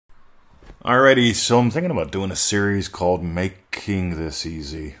Alrighty, so I'm thinking about doing a series called Making This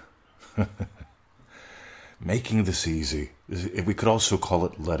Easy. Making This Easy. We could also call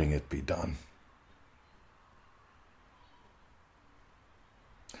it Letting It Be Done.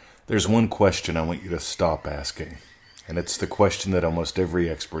 There's one question I want you to stop asking, and it's the question that almost every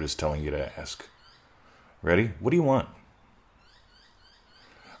expert is telling you to ask. Ready? What do you want?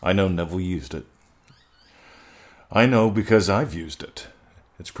 I know Neville used it. I know because I've used it.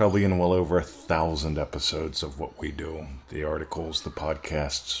 It's probably in well over 1,000 episodes of what we do. The articles, the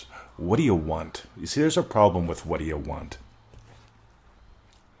podcasts. What do you want? You see, there's a problem with what do you want.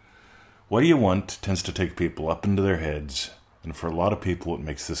 What do you want tends to take people up into their heads. And for a lot of people, it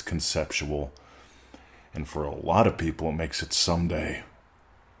makes this conceptual. And for a lot of people, it makes it someday.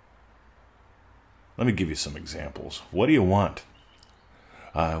 Let me give you some examples. What do you want?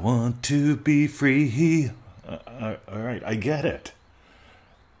 I want to be free. All right, I get it.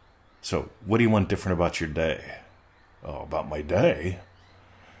 So, what do you want different about your day? Oh, about my day?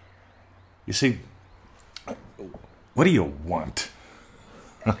 You see, what do you want?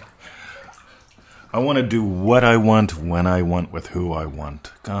 I want to do what I want, when I want, with who I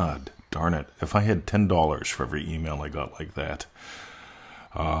want. God darn it. If I had $10 for every email I got like that,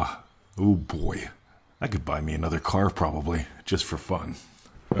 oh boy, I could buy me another car probably, just for fun.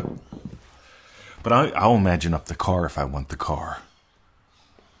 But I'll imagine up the car if I want the car.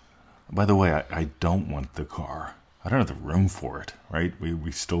 By the way, I don't want the car. I don't have the room for it, right? We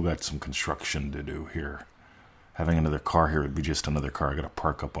still got some construction to do here. Having another car here would be just another car I got to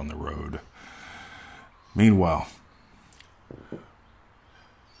park up on the road. Meanwhile,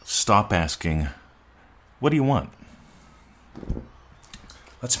 stop asking, what do you want?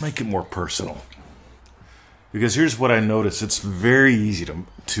 Let's make it more personal. Because here's what I notice. It's very easy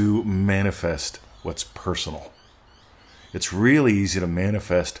to manifest what's personal. It's really easy to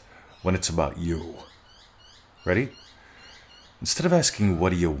manifest when it's about you. Ready? Instead of asking,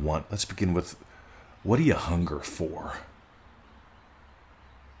 what do you want? Let's begin with, what do you hunger for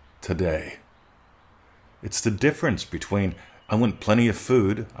today? It's the difference between, I want plenty of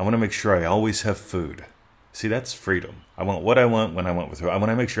food. I want to make sure I always have food. See, that's freedom. I want what I want, when I want, with who. I want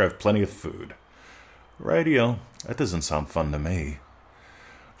to make sure I have plenty of food. Radio, that doesn't sound fun to me.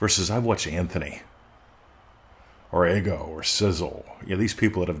 Versus I watch Anthony or Ego or Sizzle. These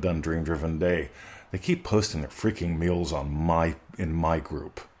people that have done Dream Driven Day, they keep posting their freaking meals in my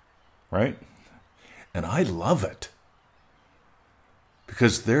group, right? And I love it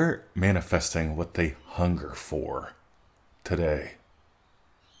because they're manifesting what they hunger for today.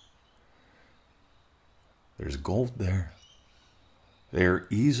 There's gold there. They're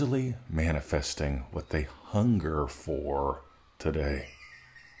easily manifesting what they hunger for today.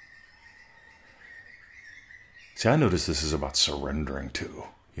 See, I notice this is about surrendering to.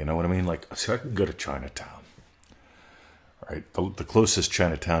 You know what I mean? Like, so I can go to Chinatown. Right? The closest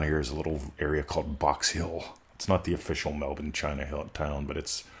Chinatown here is a little area called Box Hill. It's not the official Melbourne Chinatown, but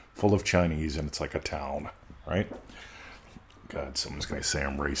it's full of Chinese and it's like a town. Right? God, someone's going to say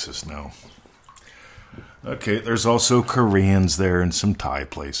I'm racist now. Okay, there's also Koreans there and some Thai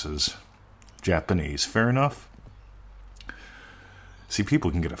places. Japanese, fair enough? See,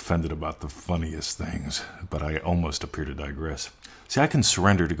 people can get offended about the funniest things, but I almost appear to digress. See, I can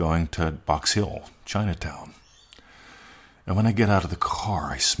surrender to going to Box Hill, Chinatown. And when I get out of the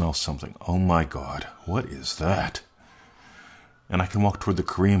car, I smell something. Oh my God, what is that? And I can walk toward the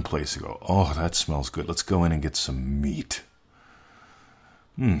Korean place and go, oh, that smells good. Let's go in and get some meat.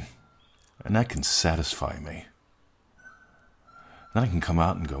 And that can satisfy me. Then I can come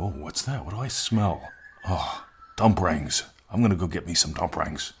out and go, oh, what's that? What do I smell? Oh, dumplings. I'm going to go get me some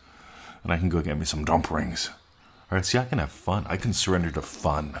dumplings. And I can go get me some dumplings. All right, see, I can have fun. I can surrender to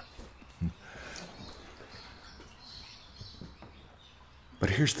fun. But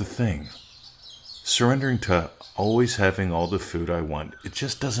here's the thing. Surrendering to always having all the food I want, it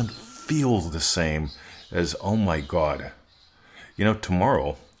just doesn't feel the same as, oh my God.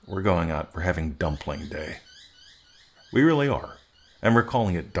 Tomorrow we're going out. We're having dumpling day. We really are. And we're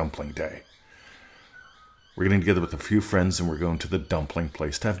calling it dumpling day. We're getting together with a few friends and we're going to the dumpling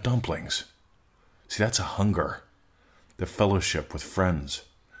place to have dumplings. See, that's a hunger. The fellowship with friends.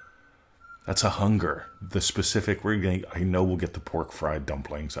 That's a hunger. The specific, I know we'll get the pork fried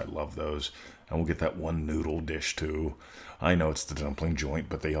dumplings. I love those. And we'll get that one noodle dish too. I know it's the dumpling joint,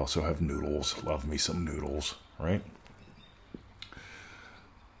 but they also have noodles. Love me some noodles, right?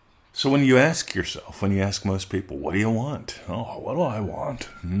 So when you ask most people, what do you want? Oh, what do I want?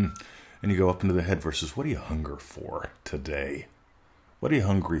 And you go up into the head versus what do you hunger for today? What are you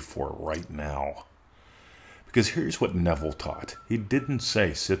hungry for right now? Because here's what Neville taught. He didn't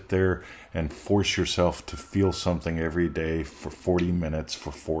say sit there and force yourself to feel something every day for 40 minutes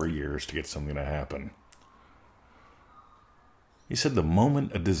for 4 years to get something to happen. He said the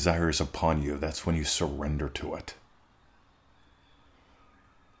moment a desire is upon you, that's when you surrender to it.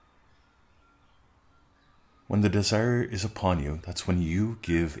 When the desire is upon you, that's when you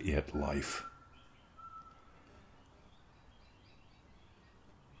give it life.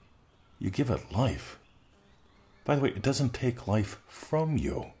 You give it life. By the way, it doesn't take life from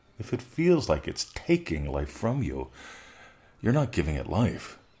you. If it feels like it's taking life from you, you're not giving it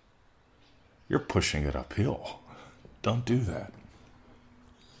life. You're pushing it uphill. Don't do that.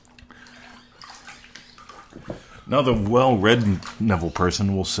 Now, the well-read Neville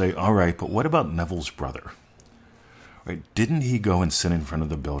person will say, all right, but what about Neville's brother? Right? Didn't he go and sit in front of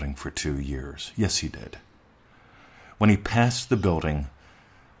the building for 2 years? Yes, he did. When he passed the building,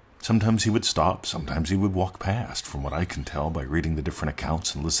 sometimes he would stop, sometimes he would walk past, from what I can tell by reading the different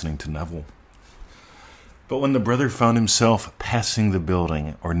accounts and listening to Neville. But when the brother found himself passing the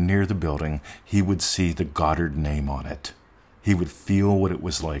building or near the building, he would see the Goddard name on it. He would feel what it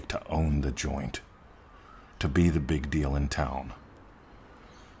was like to own the joint, to be the big deal in town.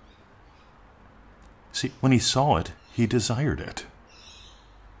 See, when he saw it, he desired it.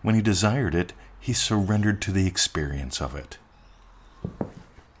 When he desired it, he surrendered to the experience of it.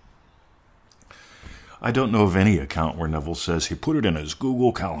 I don't know of any account where Neville says he put it in his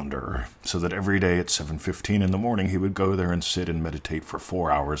Google Calendar so that every day at 7:15 in the morning he would go there and sit and meditate for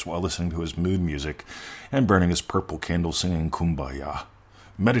 4 hours while listening to his mood music and burning his purple candle singing Kumbaya,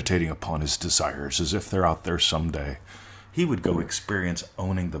 meditating upon his desires as if they're out there someday. He would go experience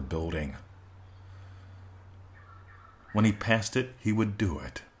owning the building. When he passed it, he would do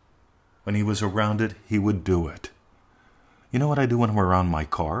it. When he was around it, he would do it. You know what I do when I'm around my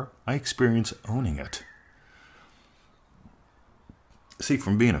car? I experience owning it. See,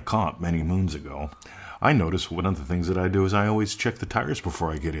 from being a cop many moons ago, I noticed one of the things that I do is I always check the tires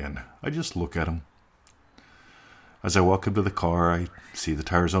before I get in. I just look at them. As I walk up to the car, I see the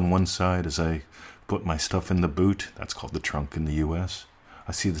tires on one side. As I put my stuff in the boot, that's called the trunk in the U.S.,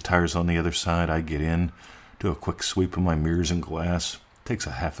 I see the tires on the other side. I get in, do a quick sweep of my mirrors and glass. Takes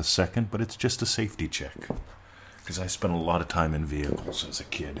a half a second, but it's just a safety check. Because I spent a lot of time in vehicles as a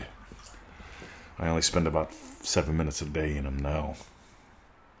kid. I only spend about 7 minutes a day in them now.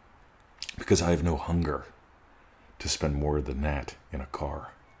 Because I have no hunger to spend more than that in a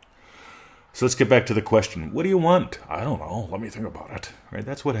car. So let's get back to the question. What do you want? I don't know. Let me think about it. Right?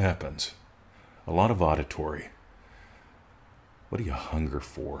 That's what happens. A lot of auditory. What do you hunger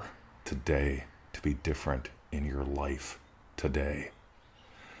for today to be different in your life today?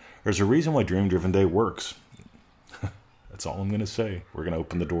 There's a reason why Dream Driven Day works. That's all I'm going to say. We're going to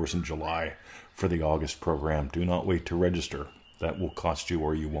open the doors in July for the August program. Do not wait to register. That will cost you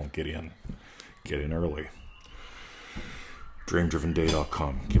or you won't get in. Get in early.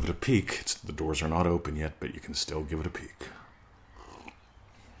 DreamDrivenDay.com. Give it a peek. The doors are not open yet, but you can still give it a peek.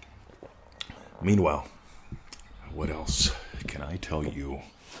 Meanwhile, what else can I tell you?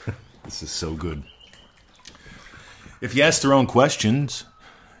 This is so good. If you ask the wrong questions,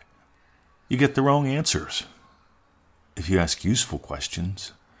 you get the wrong answers. If you ask useful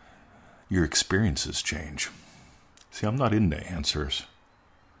questions, your experiences change. See, I'm not into answers.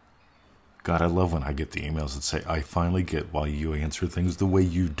 God, I love when I get the emails that say, I finally get why you answer things the way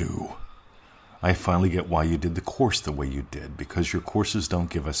you do. I finally get why you did the course the way you did, because your courses don't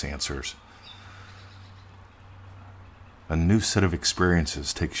give us answers. A new set of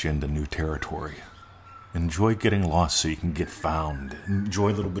experiences takes you into new territory. Enjoy getting lost so you can get found. Enjoy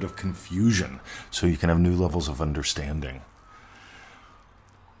a little bit of confusion so you can have new levels of understanding.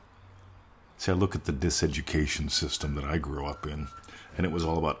 See, I look at the diseducation system that I grew up in, and it was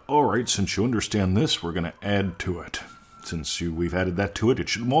all about, all right, since you understand this, we're going to add to it. Since we've added that to it, it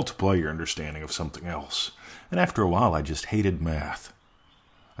should multiply your understanding of something else. And after a while, I just hated math.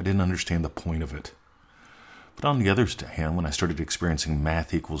 I didn't understand the point of it. But on the other hand, when I started experiencing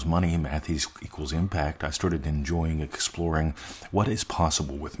math equals money, math equals impact, I started enjoying exploring what is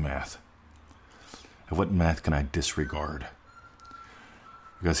possible with math. And what math can I disregard?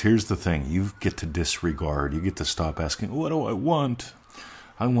 Because here's the thing, you get to disregard, you get to stop asking, what do I want?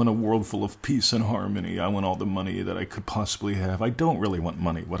 I want a world full of peace and harmony. I want all the money that I could possibly have. I don't really want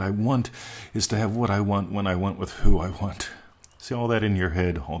money. What I want is to have what I want when I want with who I want. See all that in your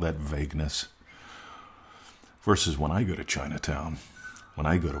head, all that vagueness. Versus when I go to Chinatown, when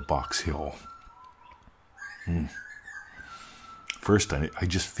I go to Box Hill. First, I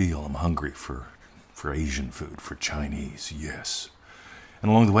just feel I'm hungry for Asian food, for Chinese, yes. And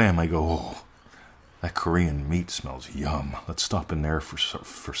along the way, I might go, oh, That Korean meat smells yum. Let's stop in there for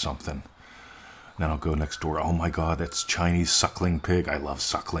something. Then I'll go next door. Oh my God, that's Chinese suckling pig. I love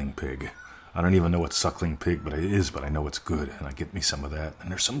suckling pig. I don't even know what suckling pig but it is, but I know it's good. And I get me some of that.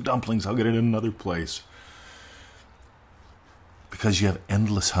 And there's some dumplings. I'll get it in another place. Because you have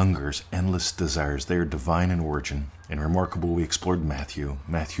endless hungers, endless desires. They are divine in origin. In Remarkable, we explored Matthew.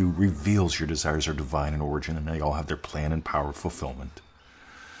 Matthew reveals your desires are divine in origin, and they all have their plan and power of fulfillment.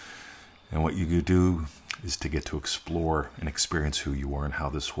 And what you do is to get to explore and experience who you are and how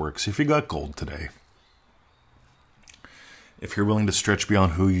this works. If you got gold today, if you're willing to stretch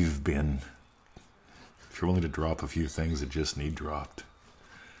beyond who you've been, if you're willing to drop a few things that just need dropped,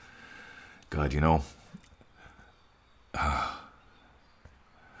 God,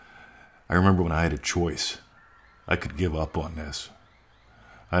 I remember when I had a choice. I could give up on this.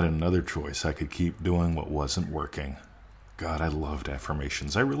 I had another choice. I could keep doing what wasn't working. God, I loved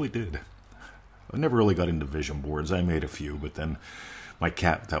affirmations. I really did. I never really got into vision boards. I made a few, but then my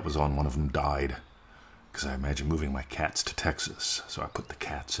cat that was on one of them died. Because I imagined moving my cats to Texas. So I put the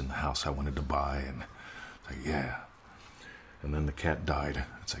cats in the house I wanted to buy, and it's like, yeah. And then the cat died.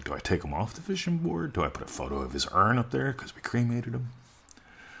 It's like, do I take him off the vision board? Do I put a photo of his urn up there because we cremated him?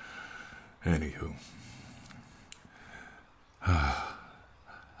 Anywho.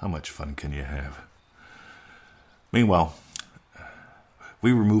 How much fun can you have? Meanwhile,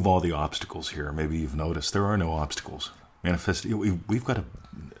 we remove all the obstacles here. Maybe you've noticed there are no obstacles. We've got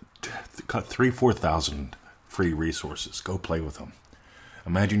 4,000 free resources. Go play with them.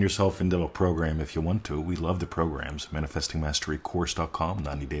 Imagine yourself into a program if you want to. We love the programs. ManifestingMasteryCourse.com,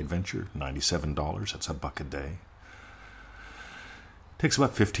 90-day adventure, $97. That's $1 a day. Takes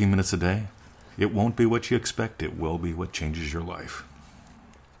about 15 minutes a day. It won't be what you expect. It will be what changes your life.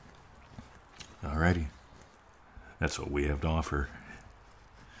 Alrighty. That's what we have to offer.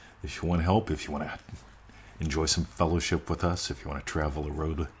 If you want help, if you want to enjoy some fellowship with us, if you want to travel a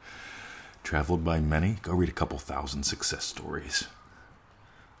road traveled by many, go read a couple thousand success stories.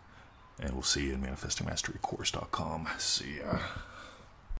 And we'll see you in ManifestingMasteryCourse.com. See ya.